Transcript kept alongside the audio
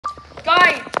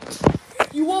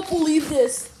You won't believe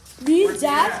this. Me and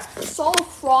Dad saw a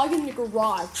frog in the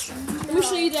garage. Let me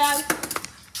show you, Dad.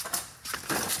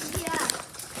 Yeah.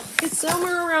 It's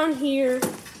somewhere around here. I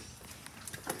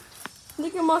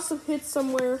think it must have hit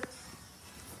somewhere.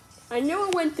 I know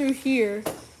it went through here.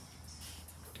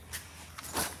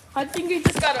 I think it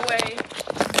just got away.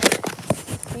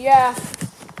 Yeah.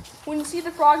 When you see the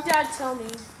frog, Dad, tell me.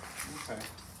 Okay.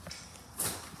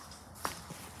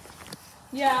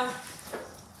 Yeah.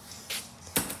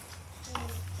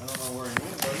 I don't know where he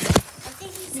went, buddy. I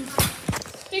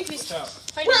think he's Watch out.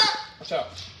 Hiding. Watch out.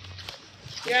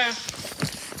 Yeah.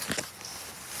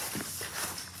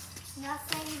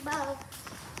 nothing but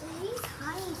he's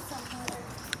hiding somewhere.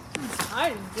 He's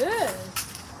hiding good.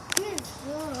 He's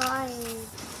hiding.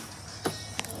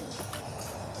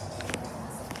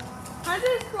 How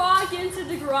did the frog get into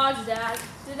the garage, Dad?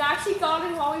 Did it actually got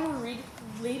in while we were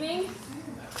leaving?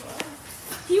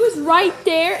 He was right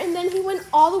there, and then he went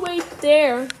all the way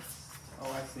there.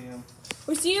 Oh, I see him.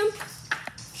 We see him?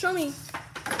 Show me.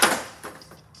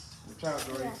 Watch out,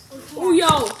 Dory. Oh,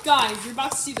 yo, guys, you're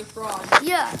about to see the frog.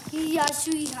 Yeah, he's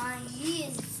hiding. He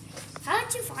is. How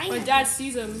did you find My him? dad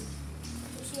sees him.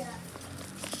 Yeah.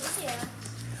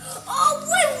 Oh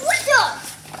wait, what the?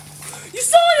 You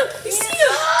saw him! You see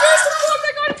him! There's the frog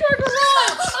that got into our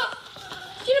garage!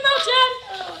 Get him out, Dad!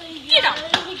 Get out!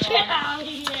 Get out of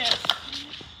here!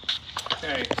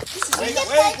 Okay. Wait,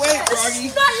 Wait, This Froggy.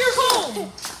 is not your home!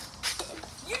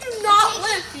 You do not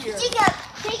live here! Jacob,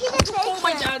 take it a picture. Oh,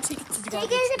 my dad, take it to the Take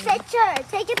garbage. it a picture.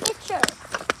 Take a picture.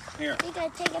 Here.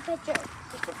 Jacob, take a picture.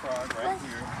 Put the frog right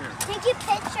here. Here. Take a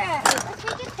picture. Let's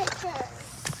take a picture.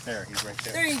 There, he's right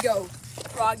there. There you go,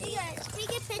 Froggy. Jacob, take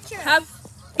a picture.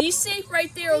 Be safe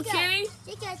right there, okay?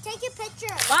 Jacob, take a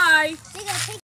picture. Bye! Jacob, take